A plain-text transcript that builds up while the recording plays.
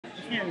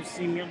can't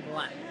see me. I'm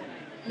black.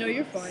 No,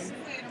 you're fine.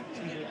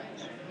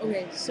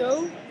 Okay,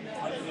 so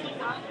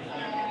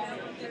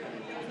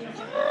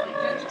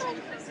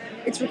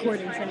it's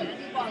recording, Trini.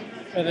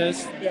 It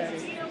is. Yeah, it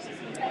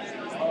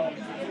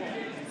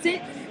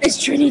is. It's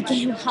Trini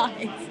Game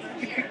Live.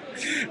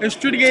 It's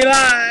Triny Gay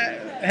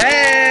Live.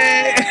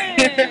 Hey!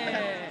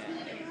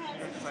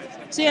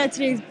 So yeah,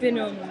 today's been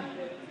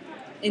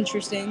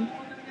interesting.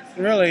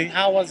 Really?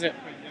 How was it?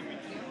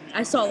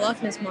 I saw a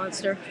Loch Ness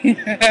monster.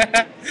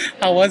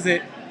 How was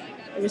it?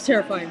 It was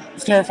terrifying.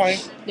 It's terrifying.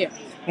 Yeah.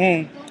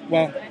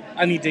 Well,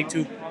 I need take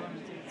two.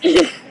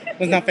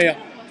 That's not fair.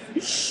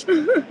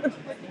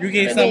 You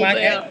gave some I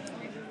can't.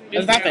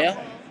 It's not fair.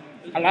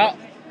 Hello?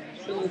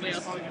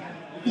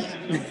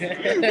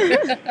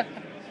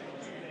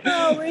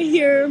 Oh, we're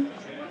here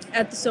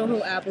at the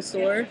Soho Apple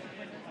Store,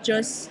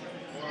 just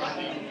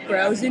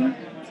browsing.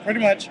 Pretty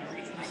much.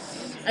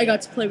 I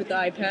got to play with the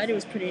iPad. It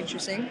was pretty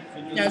interesting.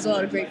 It has a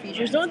lot of great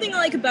features. The only thing I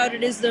like about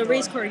it is the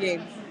race car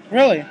game.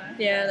 Really?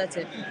 Yeah, that's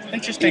it.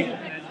 Interesting.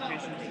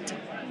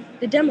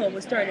 The demo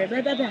was started.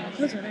 Blah, blah, blah.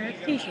 Close on our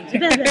applications.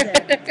 Blah, blah,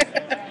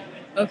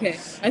 blah. Okay,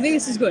 I think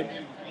this is good.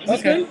 Is this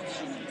Okay. good?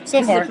 So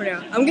This is far. it for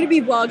now. I'm going to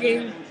be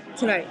vlogging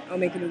tonight. I'll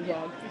make a new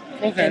vlog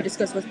Okay. and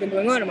discuss what's been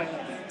going on in my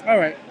life. All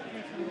right.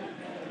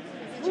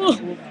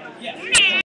 Ooh.